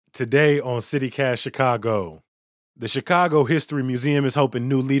Today on CityCast Chicago, the Chicago History Museum is hoping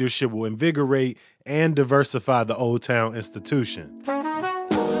new leadership will invigorate and diversify the Old Town institution.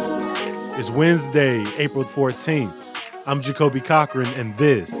 It's Wednesday, April 14th. I'm Jacoby Cochran, and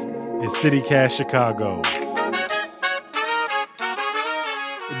this is CityCast Chicago.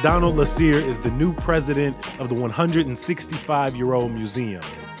 Donald LeSere is the new president of the 165-year-old museum.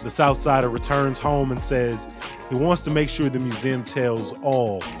 The Southsider returns home and says he wants to make sure the museum tells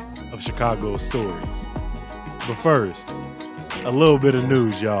all of Chicago's stories. But first, a little bit of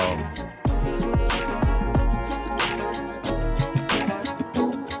news, y'all.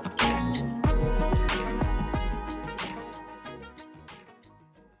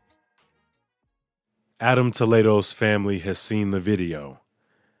 Adam Toledo's family has seen the video.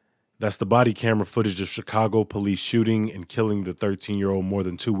 That's the body camera footage of Chicago police shooting and killing the 13-year-old more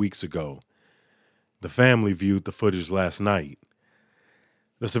than 2 weeks ago. The family viewed the footage last night.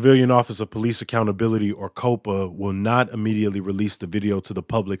 The Civilian Office of Police Accountability, or COPA, will not immediately release the video to the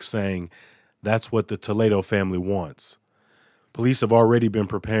public, saying that's what the Toledo family wants. Police have already been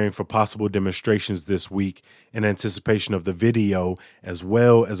preparing for possible demonstrations this week in anticipation of the video, as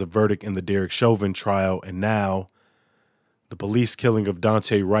well as a verdict in the Derek Chauvin trial, and now the police killing of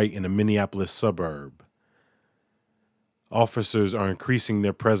Daunte Wright in a Minneapolis suburb. Officers are increasing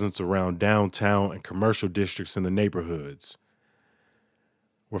their presence around downtown and commercial districts in the neighborhoods.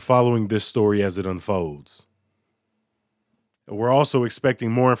 We're following this story as it unfolds. We're also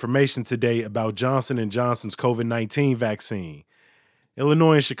expecting more information today about Johnson & Johnson's COVID-19 vaccine.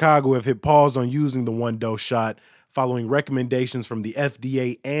 Illinois and Chicago have hit pause on using the one-dose shot following recommendations from the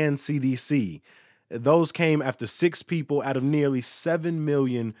FDA and CDC. Those came after 6 people out of nearly 7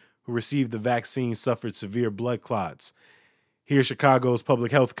 million who received the vaccine suffered severe blood clots. Here's Chicago's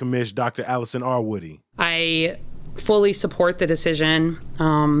Public Health Commissioner, Dr. Allison Arwoody. I fully support the decision,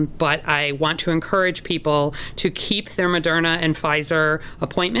 but I want to encourage people to keep their Moderna and Pfizer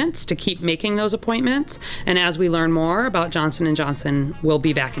appointments, to keep making those appointments. And as we learn more about Johnson & Johnson, we'll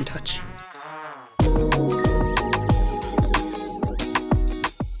be back in touch.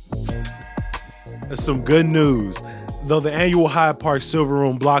 That's some good news. Though the annual Hyde Park Silver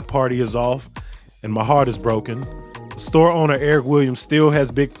Room block party is off and my heart is broken, store owner Eric Williams still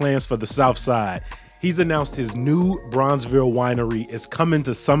has big plans for the South Side. He's announced his new Bronzeville winery is coming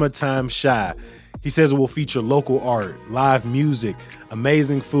to Summertime Shy. He says it will feature local art, live music,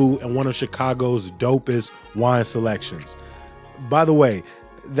 amazing food, and one of Chicago's dopest wine selections. By the way,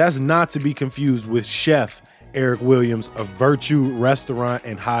 that's not to be confused with Chef Eric Williams of Virtue Restaurant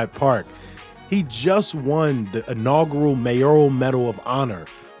in Hyde Park. He just won the inaugural Mayoral Medal of Honor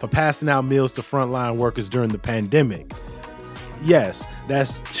for passing out meals to frontline workers during the pandemic. Yes,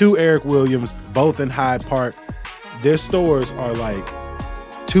 that's 2 Eric Williams, both in Hyde Park. Their stores are like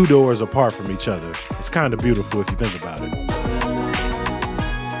 2 doors apart from each other. It's kind of beautiful if you think about it.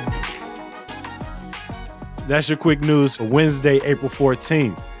 That's your quick news for Wednesday, April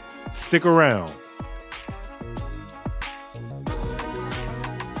 14th. Stick around.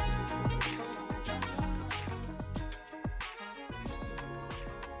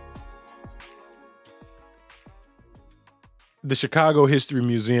 The Chicago History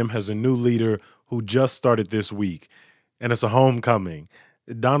Museum has a new leader who just started this week, and it's a homecoming.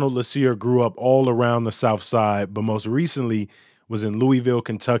 Donald LeSere grew up all around the South Side, but most recently was in Louisville,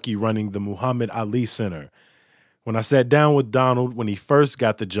 Kentucky, running the Muhammad Ali Center. When I sat down with Donald when he first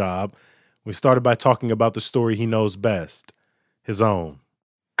got the job, we started by talking about the story he knows best, his own.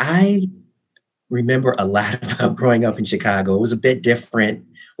 I remember a lot about growing up in Chicago. It was a bit different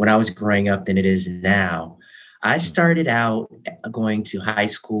when I was growing up than it is now. I started out going to high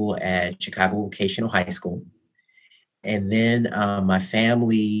school at Chicago Vocational High School. And then my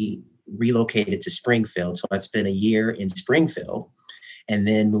family relocated to Springfield. So I spent a year in Springfield and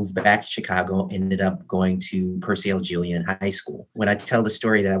then moved back to Chicago, ended up going to Percy L. Julian High School. When I tell the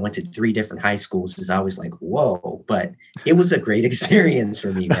story that I went to 3 different high schools, it's always like, whoa, but it was a great experience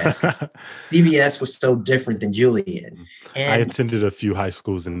for me, man. CVS was so different than Julian. I attended a few high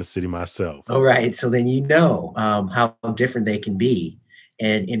schools in the city myself. All right. So then you know how different they can be.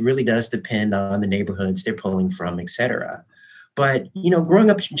 And it really does depend on the neighborhoods they're pulling from, et cetera. But, growing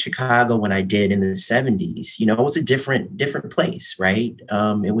up in Chicago when I did in the 70s, it was a different place, right?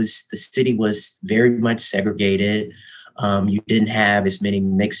 The city was very much segregated. You didn't have as many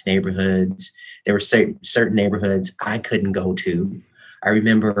mixed neighborhoods. There were certain neighborhoods I couldn't go to. I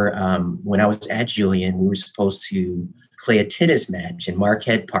remember when I was at Julian, we were supposed to play a tennis match in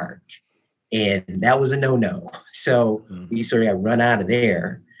Marquette Park. And that was a no-no. So we sort of got run out of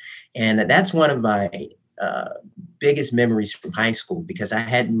there. And that's one of my biggest memories from high school because I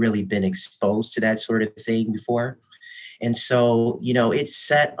hadn't really been exposed to that sort of thing before. And so, it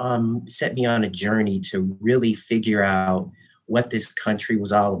set me on a journey to really figure out what this country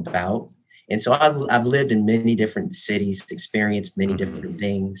was all about. And so I've lived in many different cities, experienced many different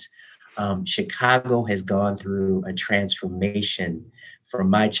things. Chicago has gone through a transformation from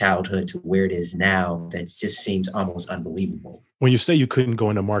my childhood to where it is now that just seems almost unbelievable. When you say you couldn't go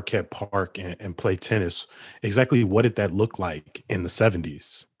into Marquette Park and play tennis, exactly what did that look like in the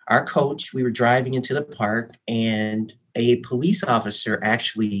 70s? Our coach, we were driving into the park and a police officer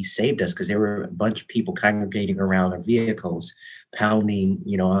actually saved us because there were a bunch of people congregating around our vehicles, pounding,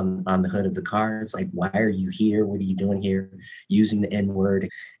 on the hood of the cars, like, why are you here? What are you doing here? Using the N-word.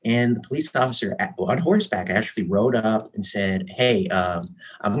 And the police officer on horseback actually rode up and said, hey,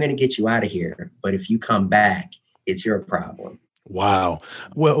 I'm going to get you out of here. But if you come back, it's your problem. Wow.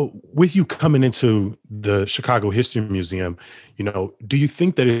 Well, with you coming into the Chicago History Museum, do you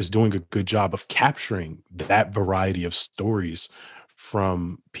think that it is doing a good job of capturing that variety of stories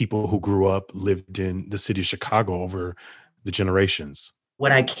from people who grew up, lived in the city of Chicago over the generations?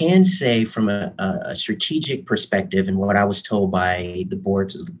 What I can say from a strategic perspective and what I was told by the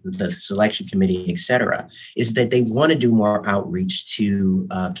boards, the selection committee, et cetera, is that they want to do more outreach to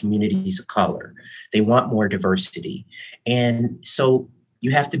communities of color. They want more diversity. And so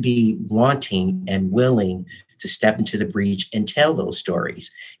you have to be wanting and willing to step into the breach and tell those stories.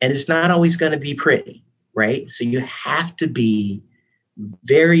 And it's not always going to be pretty, right? So you have to be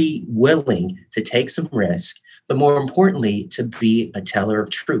very willing to take some risk, but more importantly, to be a teller of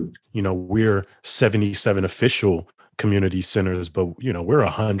truth. We're 77 official community centers, but we're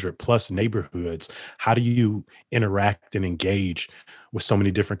 100 plus neighborhoods. How do you interact and engage with so many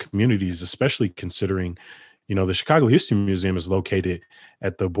different communities, especially considering, the Chicago History Museum is located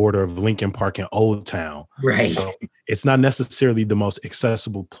at the border of Lincoln Park and Old Town. Right. So it's not necessarily the most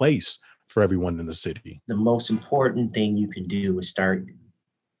accessible place for everyone in the city. The most important thing you can do is start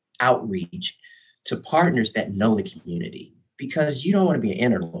outreach to partners that know the community, because you don't want to be an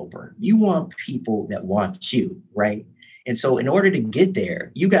interloper. You want people that want you, right? And so in order to get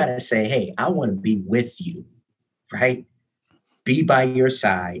there, you got to say, hey, I want to be with you, right? Be by your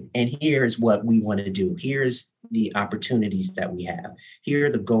side. And here's what we want to do. Here's the opportunities that we have. Here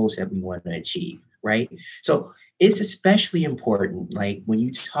are the goals that we want to achieve, right? So it's especially important, like when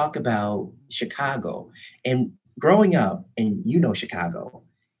you talk about Chicago and growing up, and Chicago,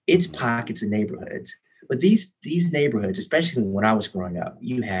 it's pockets of neighborhoods. But these neighborhoods, especially when I was growing up,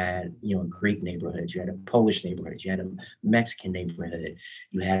 you had, Greek neighborhoods, you had a Polish neighborhood, you had a Mexican neighborhood,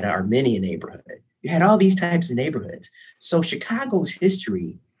 you had an Armenian neighborhood. You had all these types of neighborhoods. So Chicago's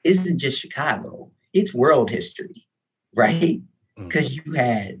history isn't just Chicago, it's world history, right? Because you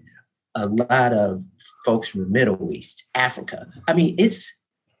had a lot of folks from the Middle East, Africa. I mean, it's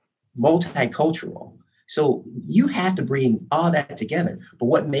multicultural. So you have to bring all that together. But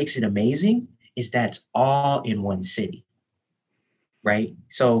what makes it amazing is that's all in one city, right?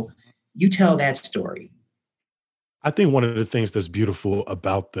 So you tell that story. I think one of the things that's beautiful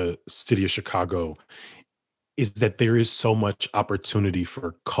about the city of Chicago is that there is so much opportunity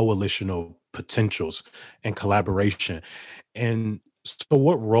for coalitional potentials and collaboration. And so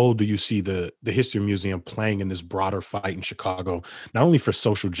what role do you see the History Museum playing in this broader fight in Chicago, not only for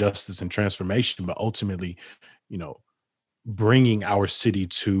social justice and transformation, but ultimately, bringing our city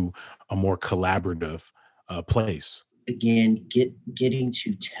to a more collaborative place? Again, getting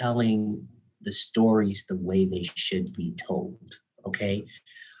to telling the stories the way they should be told, okay?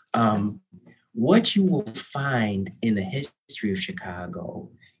 What you will find in the history of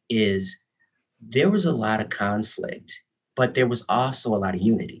Chicago is there was a lot of conflict, but there was also a lot of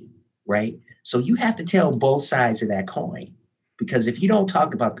unity, right? So you have to tell both sides of that coin, because if you don't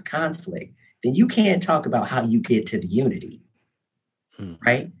talk about the conflict, then you can't talk about how you get to the unity,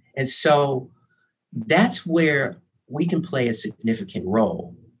 right? And so that's where we can play a significant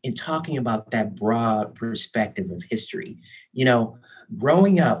role in talking about that broad perspective of history.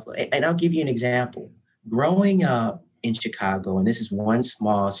 Growing up, and I'll give you an example. Growing up in Chicago, and this is one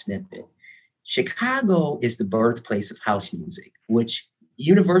small snippet, Chicago is the birthplace of house music, which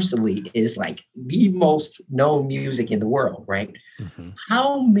universally is like the most known music in the world, right?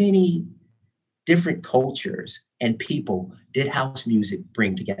 How many different cultures and people did house music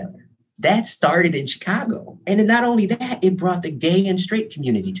bring together? That started in Chicago. And then not only that, it brought the gay and straight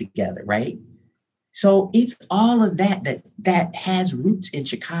community together, right? So it's all of that has roots in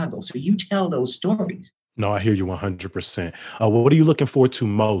Chicago. So you tell those stories. No, I hear you 100%. What are you looking forward to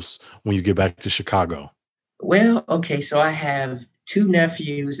most when you get back to Chicago? Well, okay, so I have two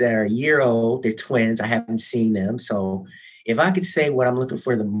nephews that are a year old. They're twins. I haven't seen them. So if I could say what I'm looking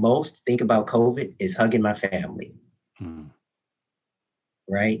for the most, think about COVID, is hugging my family.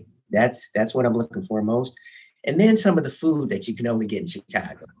 Right? That's what I'm looking for most. And then some of the food that you can only get in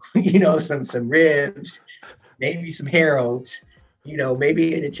Chicago. Some ribs, maybe some Harold's,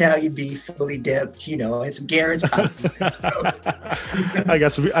 maybe an Italian beef fully dipped, and some Garrett's pop. I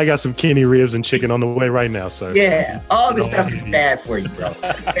got some Kenny ribs and chicken on the way right now, sir. Yeah, all the stuff is bad for you, bro.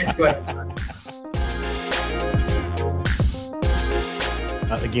 That's what I'm talking about.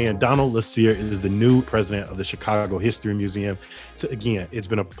 Again, Donald LaCier is the new president of the Chicago History Museum. Again, it's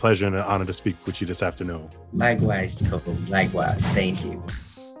been a pleasure and an honor to speak with you this afternoon. Likewise, Jacobo. Likewise. Thank you.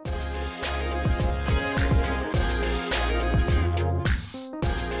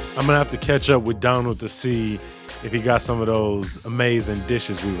 I'm going to have to catch up with Donald to see if he got some of those amazing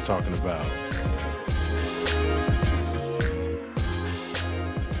dishes we were talking about.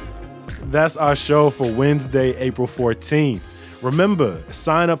 That's our show for Wednesday, April 14th. Remember,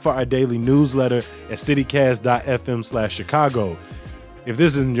 sign up for our daily newsletter at citycast.fm/Chicago. If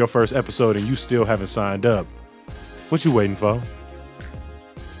this isn't your first episode and you still haven't signed up, what you waiting for?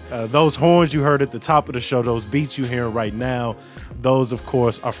 Those horns you heard at the top of the show, those beats you hearing right now, those, of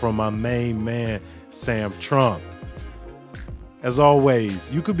course, are from my main man, Sam Trump. As always,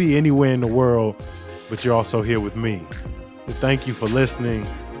 you could be anywhere in the world, but you're also here with me. So thank you for listening.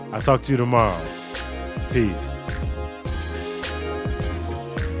 I'll talk to you tomorrow. Peace.